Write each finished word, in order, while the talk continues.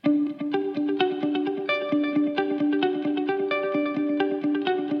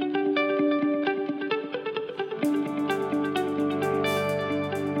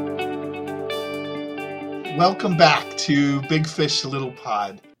Welcome back to Big Fish Little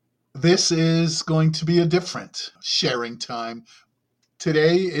Pod. This is going to be a different sharing time.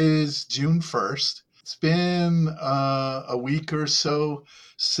 Today is June 1st. It's been a week or so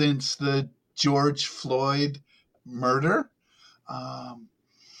since the George Floyd murder.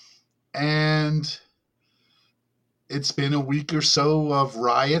 And it's been a week or so of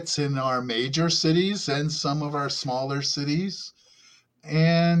riots in our major cities and some of our smaller cities.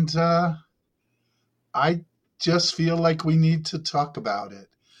 And I just feel like we need to talk about it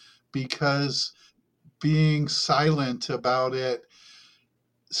because being silent about it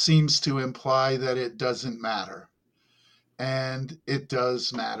seems to imply that it doesn't matter. And it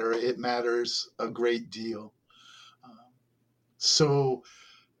does matter. It matters a great deal. So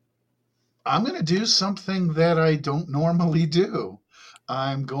I'm going to do something that I don't normally do.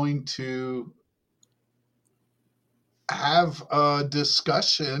 I'm going to have a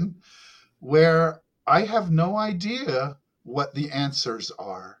discussion where I have no idea what the answers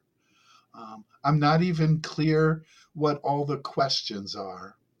are. I'm not even clear what all the questions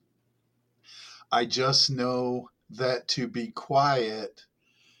are. I just know that to be quiet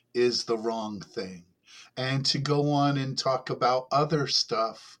is the wrong thing. And to go on and talk about other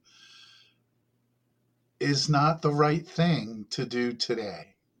stuff is not the right thing to do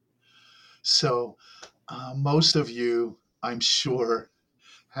today. So most of you, I'm sure,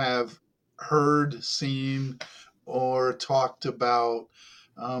 have heard, seen, or talked about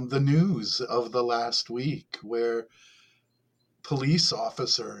the news of the last week where police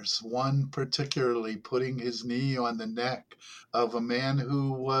officers, one particularly putting his knee on the neck of a man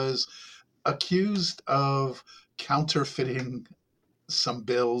who was accused of counterfeiting some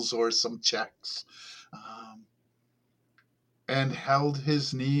bills or some checks, and held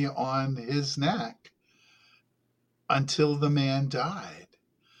his knee on his neck until the man died,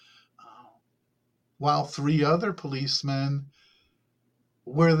 while three other policemen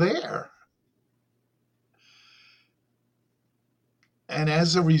were there. And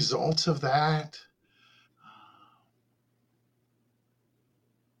as a result of that,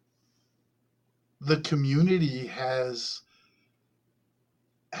 the community has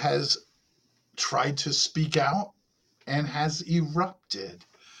tried to speak out and has erupted.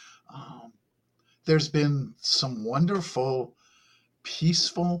 There's been some wonderful,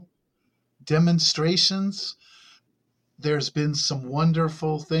 peaceful demonstrations. There's been some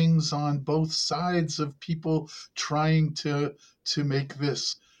wonderful things on both sides of people trying to make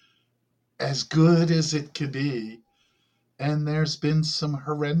this as good as it could be. And there's been some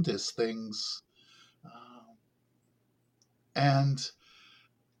horrendous things. And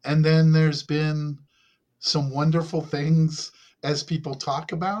then there's been some wonderful things as people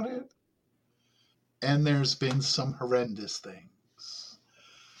talk about it. And there's been some horrendous things.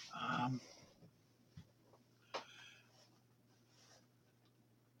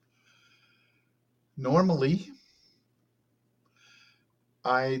 Normally,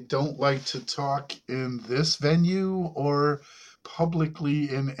 I don't like to talk in this venue or publicly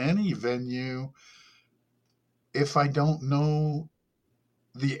in any venue if I don't know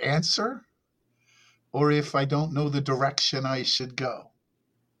the answer or if I don't know the direction I should go.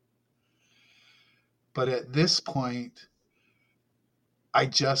 But at this point, I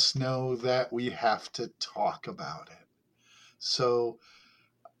just know that we have to talk about it. So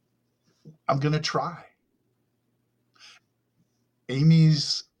I'm going to try.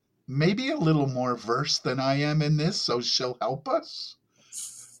 Amy's maybe a little more versed than I am in this, so she'll help us.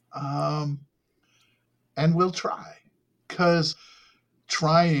 And we'll try, because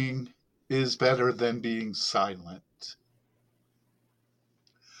trying is better than being silent.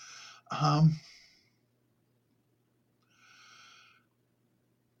 I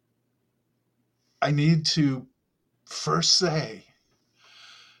need to first say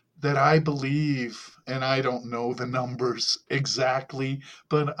that I believe, and I don't know the numbers exactly,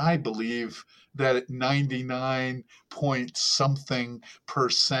 but I believe that 99 point something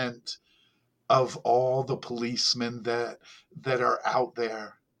percent of all the policemen that are out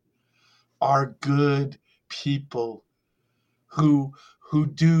there are good people who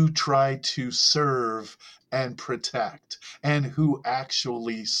do try to serve and protect, and who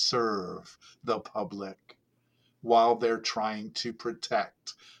actually serve the public while they're trying to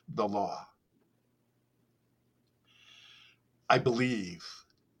protect the law. I believe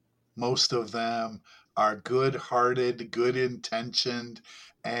most of them are good-hearted, good-intentioned,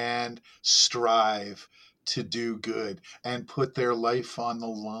 and strive to do good and put their life on the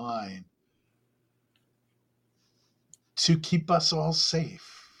line to keep us all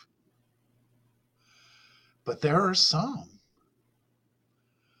safe. But there are some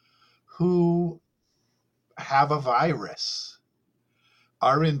who have a virus,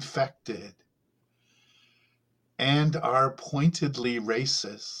 are infected, and are pointedly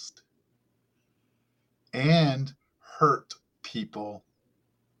racist and hurt people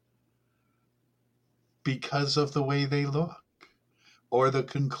because of the way they look or the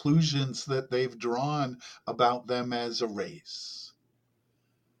conclusions that they've drawn about them as a race.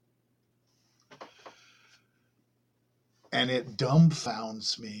 And it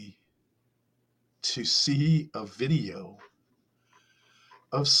dumbfounds me to see a video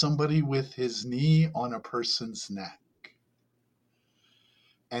of somebody with his knee on a person's neck.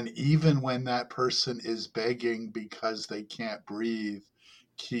 And even when that person is begging because they can't breathe,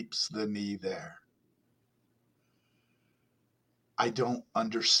 keeps the knee there. I don't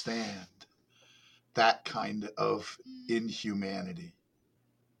understand that kind of inhumanity.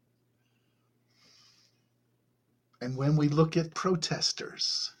 And when we look at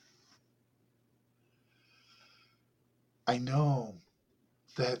protesters, I know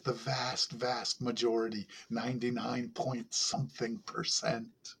that the vast, vast majority, 99 point something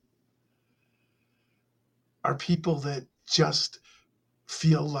percent, are people that just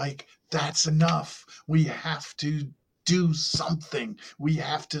feel like that's enough. We have to do something. We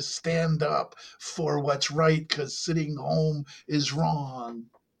have to stand up for what's right because sitting home is wrong.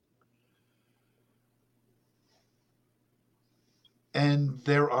 And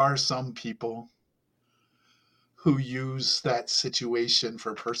there are some people who use that situation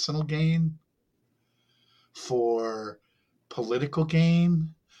for personal gain, for political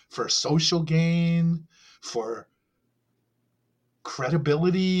gain, for social gain, for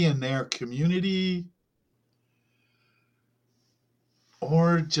credibility in their community,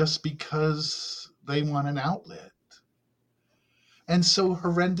 or just because they want an outlet. And so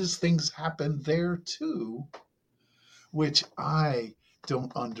horrendous things happen there too, which I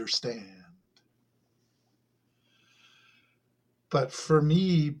don't understand. But for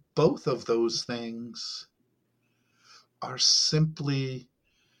me, both of those things are simply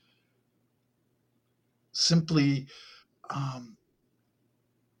um,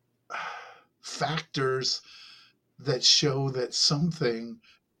 factors that show that something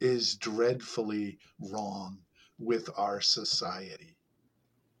is dreadfully wrong with our society.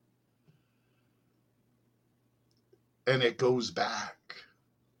 And it goes back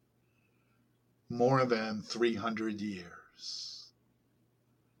more than 300 years.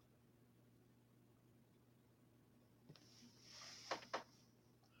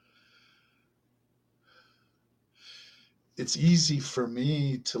 It's easy for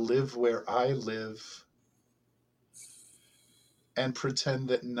me to live where I live and pretend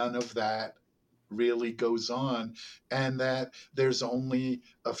that none of that really goes on and that there's only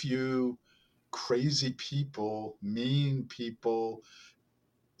a few crazy people, mean people,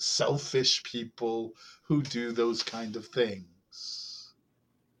 selfish people who do those kind of things.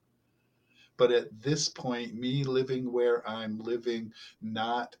 But at this point, me living where I'm living,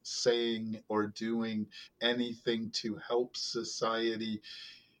 not saying or doing anything to help society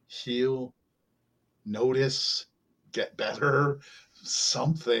heal, notice, get better,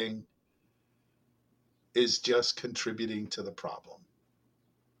 something, is just contributing to the problem.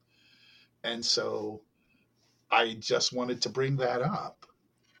 And so I just wanted to bring that up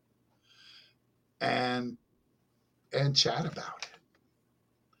and chat about it.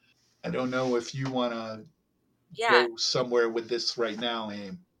 I don't know if you want to go somewhere with this right now,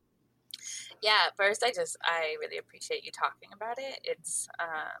 Aim. Yeah, first I really appreciate you talking about it. It's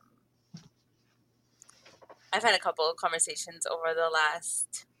I've had a couple of conversations over the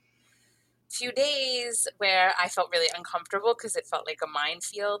last few days where I felt really uncomfortable because it felt like a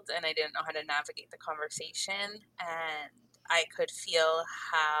minefield and I didn't know how to navigate the conversation. And I could feel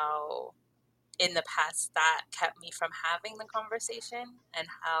how in the past that kept me from having the conversation, and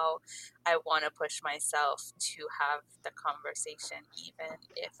how I want to push myself to have the conversation even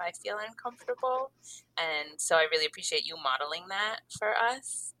if I feel uncomfortable. And so I really appreciate you modeling that for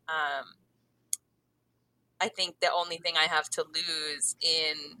us. I think the only thing I have to lose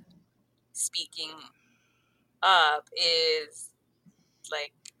in speaking up is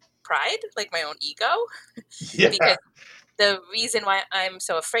like pride, like my own ego. Yeah. Because the reason why I'm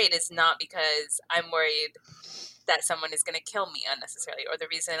so afraid is not because I'm worried that someone is going to kill me unnecessarily, or the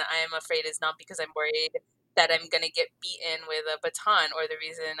reason I am afraid is not because I'm worried that I'm going to get beaten with a baton, or the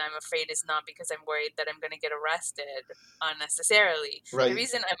reason I'm afraid is not because I'm worried that I'm going to get arrested unnecessarily. Right. The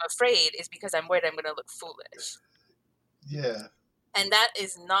reason I'm afraid is because I'm worried I'm going to look foolish. Yeah. And that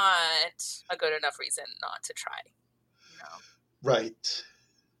is not a good enough reason not to try. You know? Right.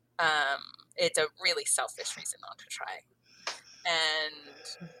 It's a really selfish reason not to try.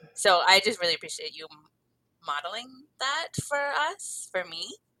 And so I just really appreciate you modeling that for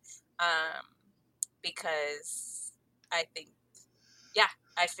me, because I think, yeah,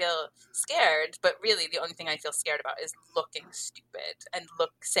 I feel scared, but really the only thing I feel scared about is looking stupid and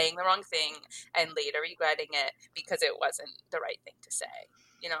saying the wrong thing and later regretting it because it wasn't the right thing to say,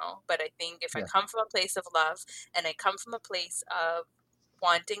 you know? But I think if I Yeah. come from a place of love and I come from a place of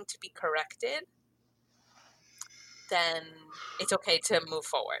wanting to be corrected, then it's okay to move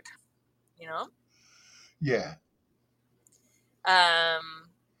forward, you know? Yeah.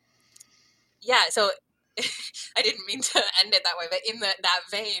 Yeah, so I didn't mean to end it that way, but in that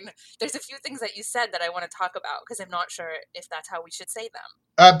vein, there's a few things that you said that I want to talk about because I'm not sure if that's how we should say them.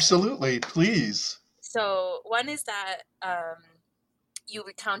 Absolutely. Please. So one is that you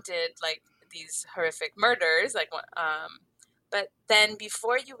recounted like these horrific murders, but then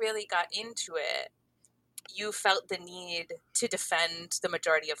before you really got into it, you felt the need to defend the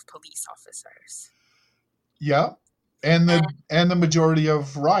majority of police officers. Yeah. And And the majority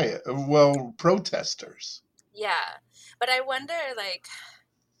of protesters. yeah, but I wonder, like,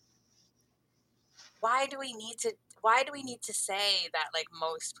 why do we need to say that like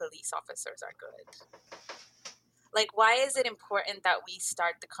most police officers are good? Like, why is it important that we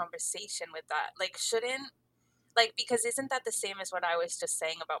start the conversation with that? Like, shouldn't, like, because isn't that the same as what I was just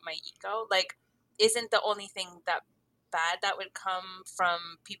saying about my ego? Like, isn't the only thing that bad that would come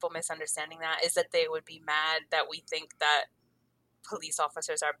from people misunderstanding that is that they would be mad that we think that police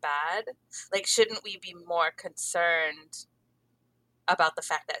officers are bad? Like, shouldn't we be more concerned about the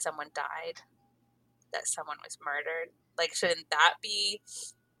fact that someone died, that someone was murdered? Like, shouldn't that be,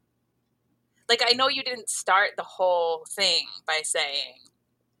 like, I know you didn't start the whole thing by saying,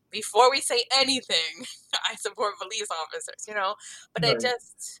 before we say anything, I support police officers, you know? But Right.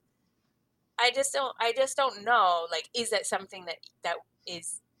 I just don't know, like, is that something that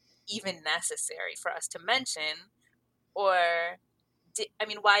is even necessary for us to mention? Or, I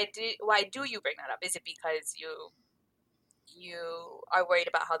mean, why do you bring that up? Is it because you are worried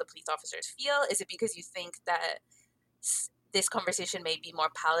about how the police officers feel? Is it because you think that this conversation may be more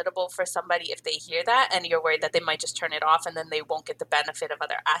palatable for somebody if they hear that, and you're worried that they might just turn it off and then they won't get the benefit of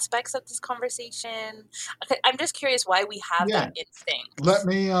other aspects of this conversation? Okay, I'm just curious why we have Yeah. that instinct.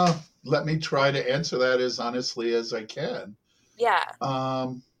 Let me try to answer that as honestly as I can. Yeah.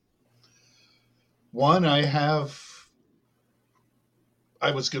 Um, One, I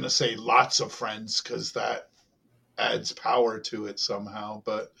was going to say lots of friends because that adds power to it somehow,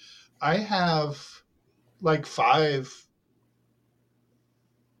 but I have like five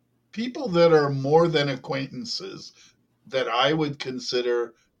people that are more than acquaintances that I would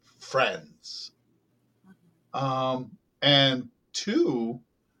consider friends. And two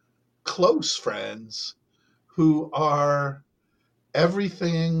close friends who are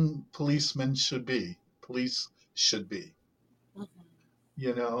everything police should be, Mm-hmm.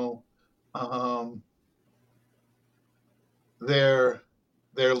 you know. Um, they're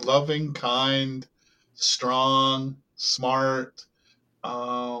they're loving, kind, strong, smart,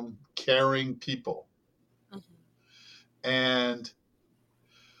 caring people. Mm-hmm. And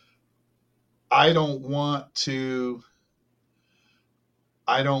I don't want to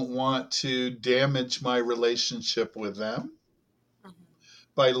I don't want to damage my relationship with them Mm-hmm.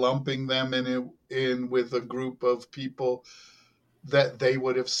 by lumping them in with a group of people that they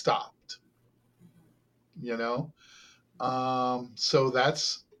would have stopped, you know? So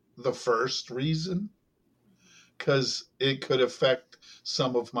that's the first reason, because it could affect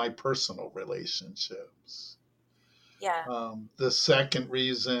some of my personal relationships. Yeah. The second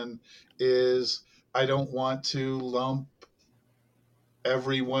reason is I don't want to lump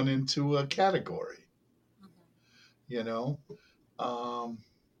everyone into a category, Mm-hmm. you know? Um,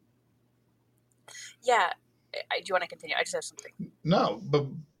 Yeah. Do you want to continue? I just have something. no, but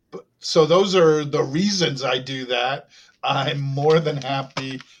so those are the reasons I do that. I'm more than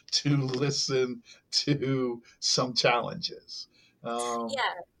happy to listen to some challenges. Um,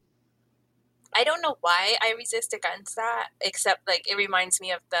 Yeah. I don't know why I resist against that, except like it reminds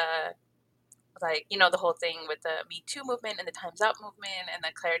me of the, like, you know, the whole thing with the Me Too movement and the Time's Up movement and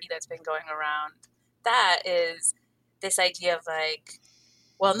the clarity that's been going around. That is this idea of like,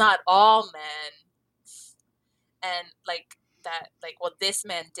 well, not all men, and like that, like, well, this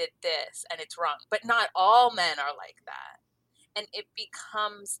man did this and it's wrong, but not all men are like that. And it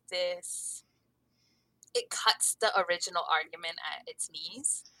becomes this, it cuts the original argument at its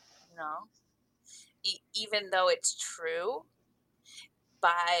knees, you know? Even though it's true,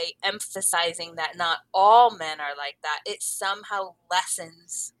 by emphasizing that not all men are like that, it somehow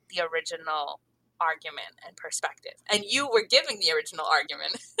lessens the original argument and perspective, and you were giving the original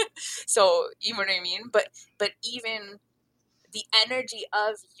argument. So you know what I mean? But even the energy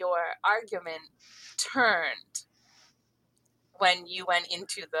of your argument turned when you went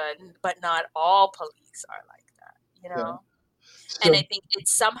into but not all police are like that, you know? So, and I think it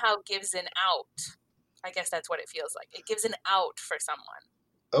somehow gives an out. I guess that's what it feels like. It gives an out for someone.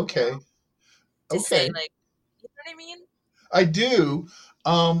 okay. You know, to say, like, you know what I mean? I do.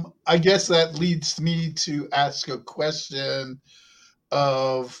 I guess that leads me to ask a question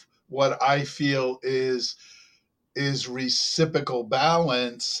of what I feel is reciprocal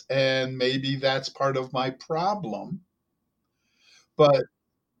balance, and maybe that's part of my problem. But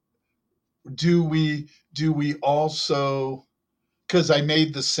do we also, because I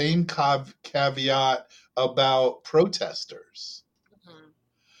made the same caveat about protesters, Mhm.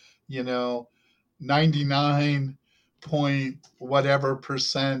 you know, 99 point whatever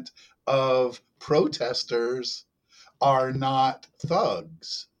percent of protesters are not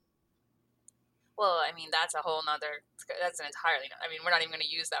thugs. Well, I mean, that's an entirely, I mean, we're not even going to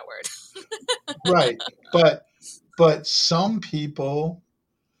use that word. Right. But some people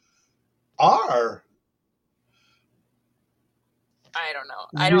are I don't know.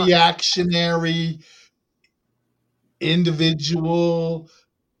 reactionary, individual,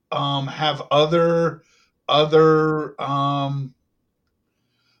 have other other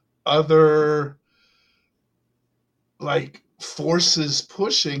like forces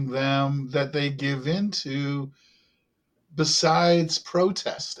pushing them that they give into besides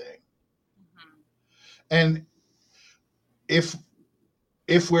protesting. Mhm. And if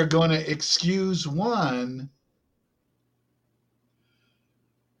we're going to excuse one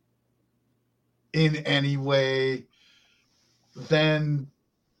in any way, then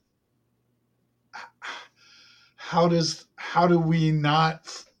how do we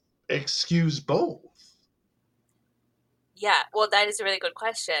not excuse both? Yeah, well, that is a really good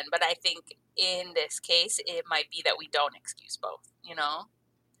question. But I think in this case, it might be that we don't excuse both, you know?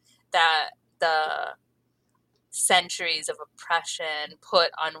 That the centuries of oppression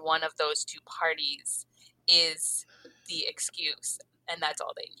put on one of those two parties is the excuse, and that's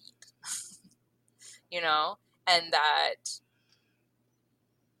all they need. You know? And that,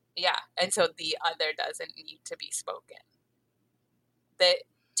 yeah, and so the other doesn't need to be spoken. The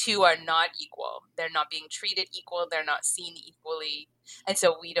two are not equal. They're not being treated equal. They're not seen equally. And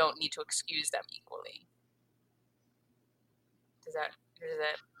so we don't need to excuse them equally. Does that?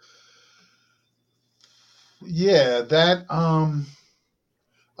 Yeah, that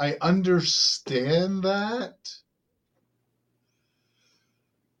I understand that.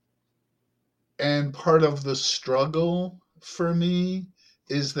 And part of the struggle for me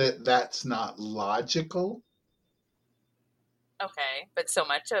is that that's not logical. Okay, but so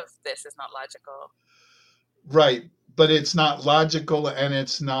much of this is not logical. Right, but it's not logical and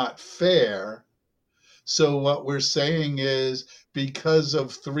it's not fair. So what we're saying is, because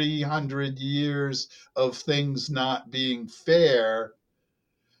of 300 years of things not being fair,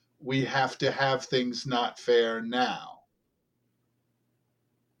 we have to have things not fair now.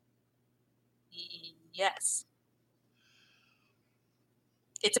 Yes.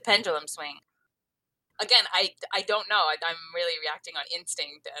 It's a pendulum swing. Again, I don't know. I'm really reacting on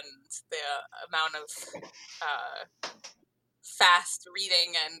instinct and the amount of fast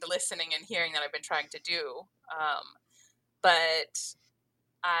reading and listening and hearing that I've been trying to do. But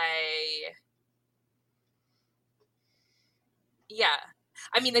yeah.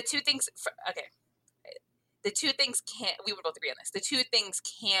 I mean, the two things, okay. The two things we would both agree on this. The two things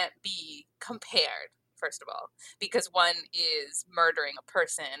can't be compared, first of all, because one is murdering a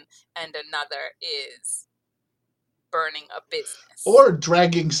person and another is burning a business. Or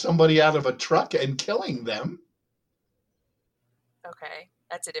dragging somebody out of a truck and killing them. Okay,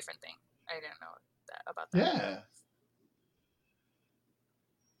 that's a different thing. I didn't know about that. Yeah.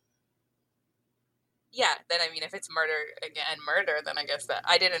 Yeah, then I mean, if it's murder and murder, then I guess that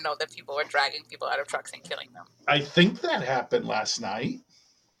I didn't know that people were dragging people out of trucks and killing them. I think that happened last night.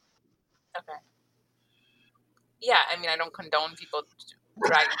 Okay. Yeah, I mean, I don't condone people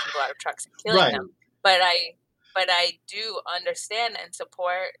dragging people out of trucks and killing them, but I do understand and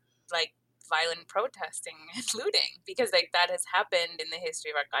support like violent protesting and looting, because like that has happened in the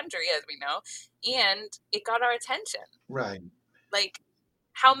history of our country, as we know, and it got our attention. Right. Like,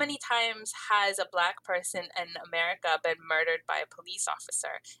 how many times has a Black person in America been murdered by a police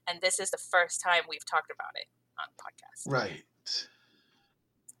officer? And this is the first time we've talked about it on the podcast. Right.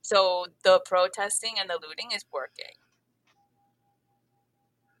 So the protesting and the looting is working.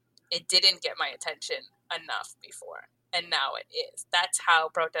 It didn't get my attention enough before. and now it is. That's how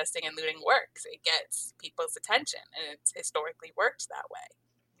protesting and looting works. It gets people's attention, and it's historically worked that way.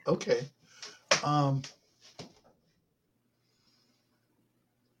 Okay.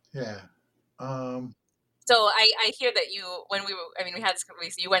 Yeah. Um, So I hear that when we were, we had this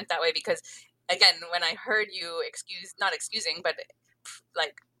conversation, you went that way because, again, when I heard you not excusing, but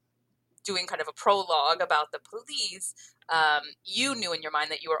like doing kind of a prologue about the police, you knew in your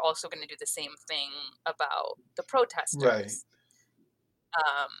mind that you were also going to do the same thing about the protesters. right.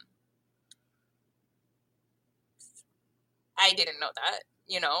 I didn't know that,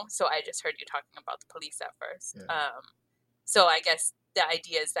 so I just heard you talking about the police at first. Yeah. So I guess the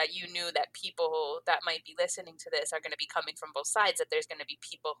idea is that you knew that people that might be listening to this are going to be coming from both sides, that there's going to be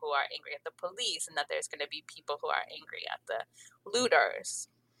people who are angry at the police and that there's going to be people who are angry at the looters.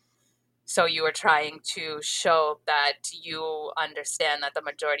 So you were trying to show that you understand that the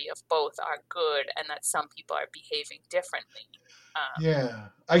majority of both are good and that some people are behaving differently. Yeah.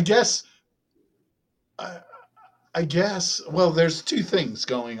 I guess, well, there's two things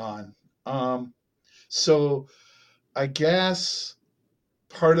going on. So I guess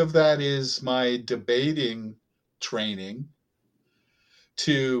part of that is my debating training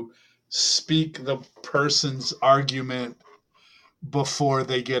to speak the person's argument before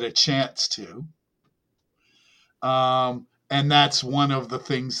they get a chance to. And that's one of the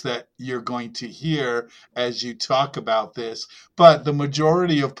things that you're going to hear as you talk about this. But the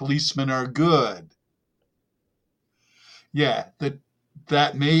majority of policemen are good. Yeah,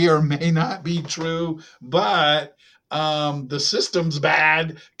 that may or may not be true, but the system's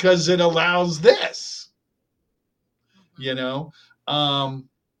bad because it allows this. You know,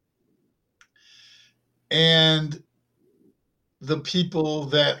 and the people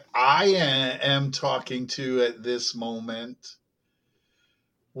that I am talking to at this moment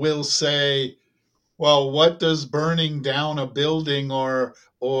will say, well, what does burning down a building or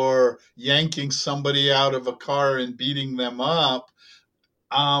yanking somebody out of a car and beating them up,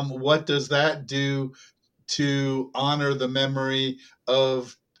 what does that do to honor the memory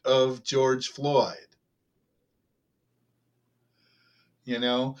of George Floyd?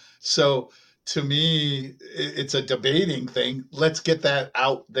 So to me, it's a debating thing. Let's get that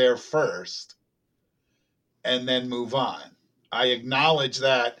out there first and then move on. I acknowledge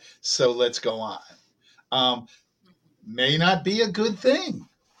that, so let's go on. May not be a good thing,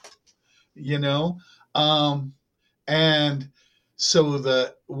 you know. And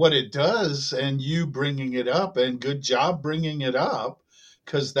so what it does, and you bringing it up, and good job bringing it up,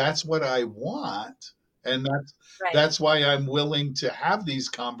 because that's what I want, and that's why I'm willing to have these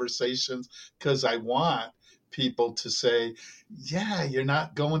conversations, because I want people to say, yeah, you're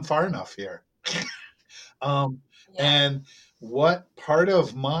not going far enough here. And what part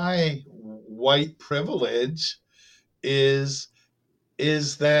of my white privilege is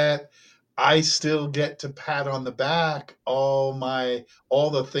that I still get to pat on the back all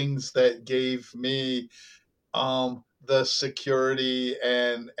the things that gave me the security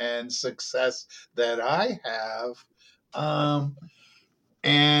and success that I have,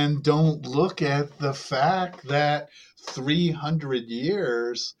 and don't look at the fact that 300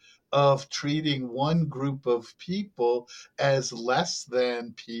 years of treating one group of people as less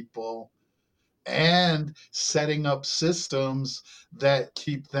than people and setting up systems that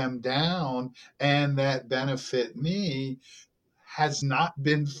keep them down and that benefit me has not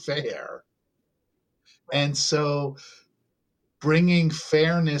been fair. And so bringing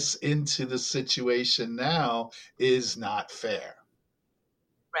fairness into the situation now is not fair.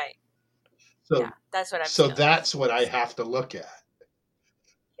 Right. So, yeah, that's what I'm so feeling. that's what I have to look at.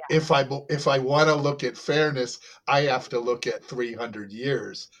 Yeah. If I want to look at fairness, I have to look at 300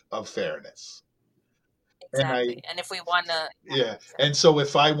 years of fairness. Exactly. And if we want to... Yeah. And so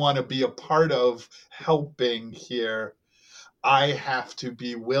if I want to be a part of helping here, I have to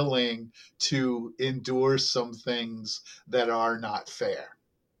be willing to endure some things that are not fair.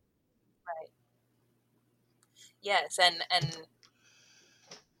 Right. Yes. And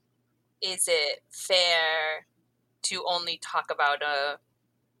is it fair to only talk about a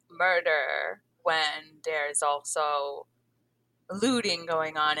murder when there's also looting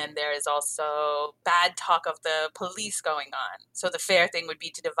going on and there is also bad talk of the police going on? So the fair thing would be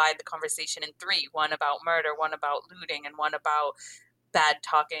to divide the conversation in three: one about murder, one about looting, and one about bad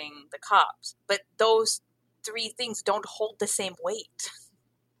talking the cops. But those three things don't hold the same weight.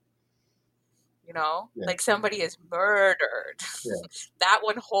 Like somebody is murdered. That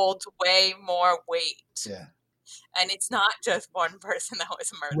one holds way more weight. And it's not just one person that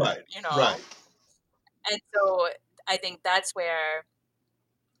was murdered, Right. And so I think that's where,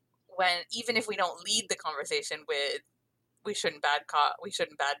 even if we don't lead the conversation with we shouldn't bad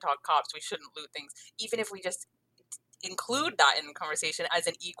talk cops, we shouldn't loot things. Even if we just include that in the conversation as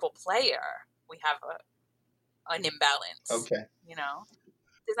an equal player, we have an imbalance. Okay. You know?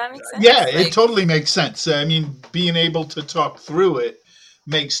 Does that make sense? Yeah, it totally makes sense. I mean, being able to talk through it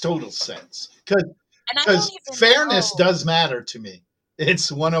makes total sense. Because fairness does matter to me.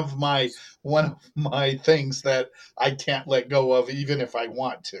 It's one of my things that I can't let go of, even if I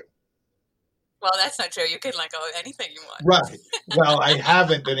want to. Well, that's not true. You can let go of anything you want. Right. Well, I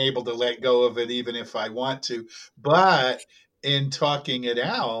haven't been able to let go of it, even if I want to. But in talking it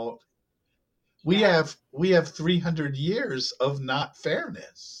out, we have 300 years of not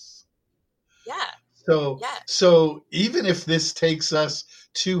fairness. Yeah. So even if this takes us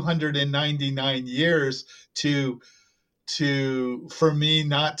 299 years for me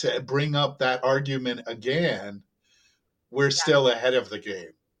not to bring up that argument again, we're still ahead of the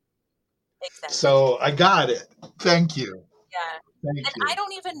game. Exactly. So I got it. Thank you. Yeah. Thank you. I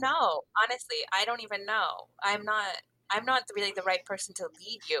don't even know. Honestly, I don't even know. I'm not really the right person to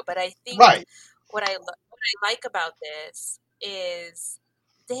lead you, but I think what I like about this is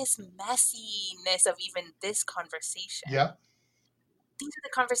this messiness of even this conversation. Yeah. These are the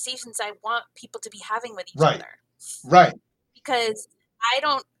conversations I want people to be having with each Right. other. Right. Because I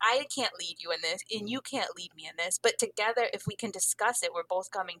can't lead you in this, and you can't lead me in this, but together, if we can discuss it, we're both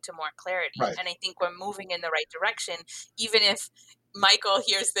coming to more clarity. Right. And I think we're moving in the right direction, even if Michael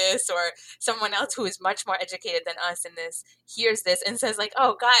hears this, or someone else who is much more educated than us in this hears this and says, like,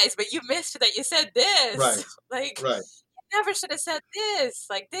 oh, guys, but you missed that you said this. Right. Like, right. You never should have said this.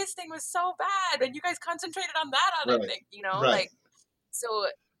 Like, this thing was so bad, and you guys concentrated on that other Right. thing, you know? Right. Like, so,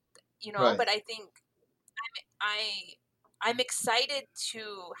 you know, Right. but I think I'm excited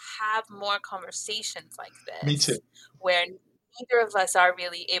to have more conversations like this. Me too. Where neither of us are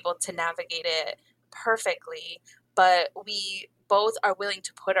really able to navigate it perfectly, but we both are willing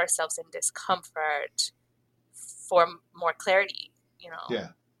to put ourselves in discomfort for more clarity, you know?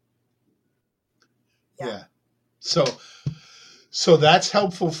 Yeah. So that's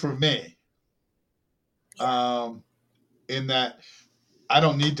helpful for me. In that I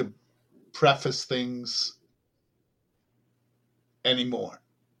don't need to preface things anymore.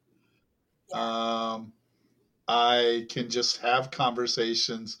 I can just have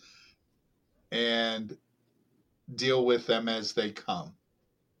conversations and deal with them as they come.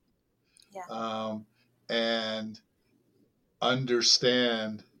 And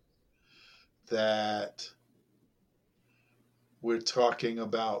understand that we're talking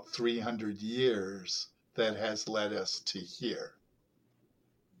about 300 years that has led us to here.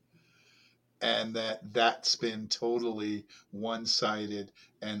 And that's been totally one-sided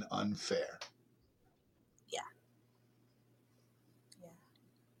and unfair. Yeah.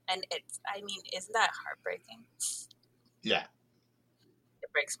 And isn't that heartbreaking? Yeah.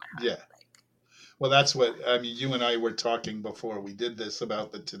 It breaks my heart. Yeah. Well, that's what, you and I were talking before we did this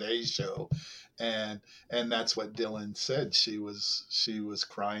about the Today Show, and that's what Dylan said. She was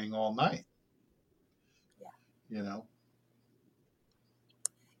crying all night. Yeah. You know?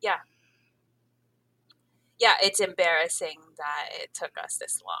 Yeah. Yeah, it's embarrassing that it took us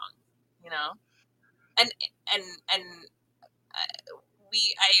this long, you know? And I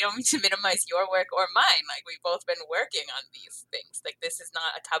don't mean to minimize your work or mine. Like, we've both been working on these things. Like, this is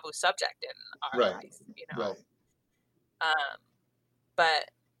not a taboo subject in our life, you know? Right.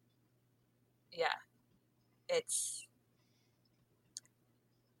 But yeah, it's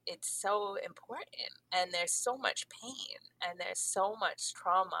so important, and there's so much pain, and there's so much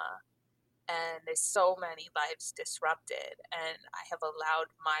trauma, and there's so many lives disrupted, and I have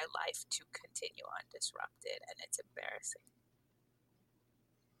allowed my life to continue undisrupted, and it's embarrassing.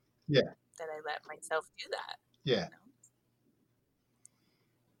 Yeah. That I let myself do that. Yeah.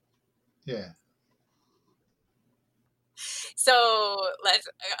 You know? Yeah. So let's,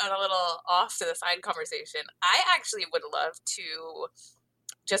 on a little off to the side conversation, I actually would love to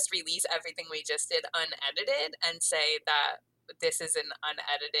just release everything we just did unedited and say that this is an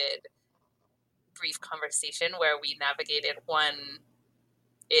unedited brief conversation where we navigated one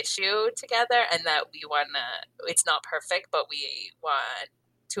issue together, and that we want to, it's not perfect, but we want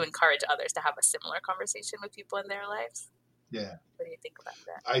to encourage others to have a similar conversation with people in their lives. Yeah. What do you think about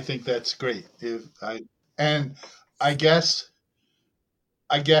that? I think that's great. I guess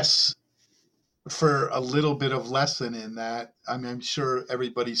for a little bit of lesson in that, I'm sure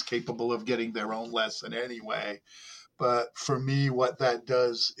everybody's capable of getting their own lesson anyway. But for me, what that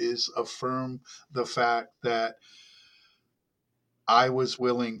does is affirm the fact that I was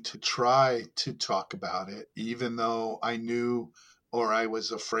willing to try to talk about it, even though I knew or I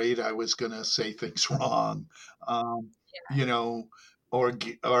was afraid I was going to say things wrong. you know, or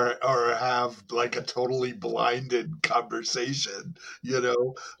have like a totally blinded conversation, you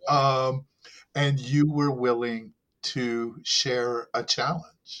know, Yeah. and you were willing to share a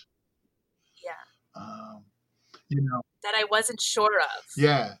challenge, Yeah. um, you know, That I wasn't sure of.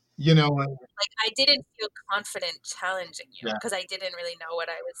 yeah, you know, Like, I didn't feel confident challenging you yeah, because I didn't really know what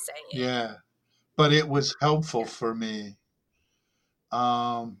I was saying. yeah, but it was helpful Yeah. for me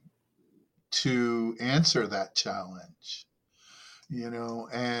um, to answer that challenge, you know,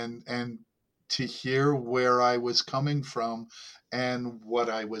 and to hear where I was coming from and what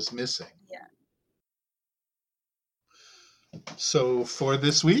I was missing. Yeah. So for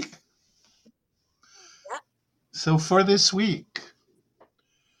this week, Yeah. so for this week,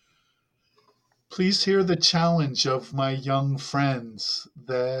 please hear the challenge of my young friends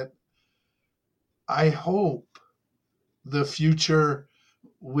that I hope the future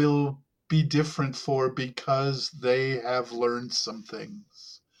will be different for because they have learned some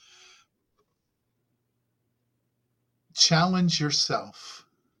things. Challenge yourself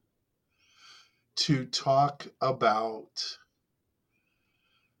to talk about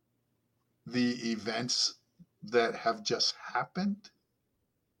the events that have just happened,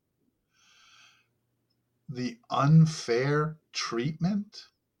 the unfair treatment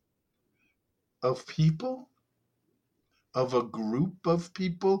of people, of a group of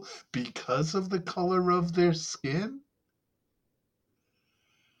people because of the color of their skin,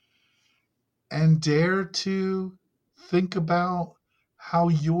 and dare to think about how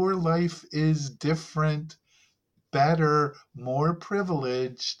your life is different, better, more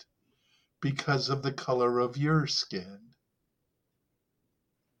privileged because of the color of your skin.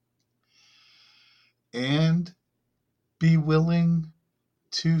 And be willing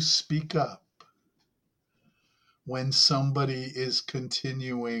to speak up when somebody is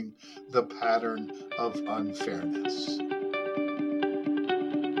continuing the pattern of unfairness.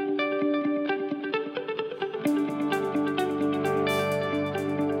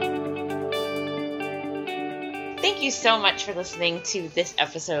 Thank you so much for listening to this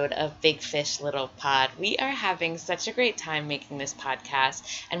episode of Big Fish Little Pod. We are having such a great time making this podcast,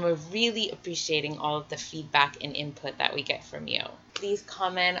 and we're really appreciating all of the feedback and input that we get from you. Please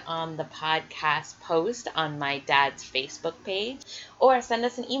comment on the podcast post on my dad's Facebook page, or send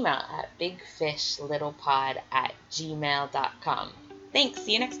us an email at bigfishlittlepod@gmail.com. Thanks.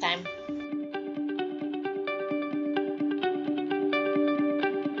 See you next time.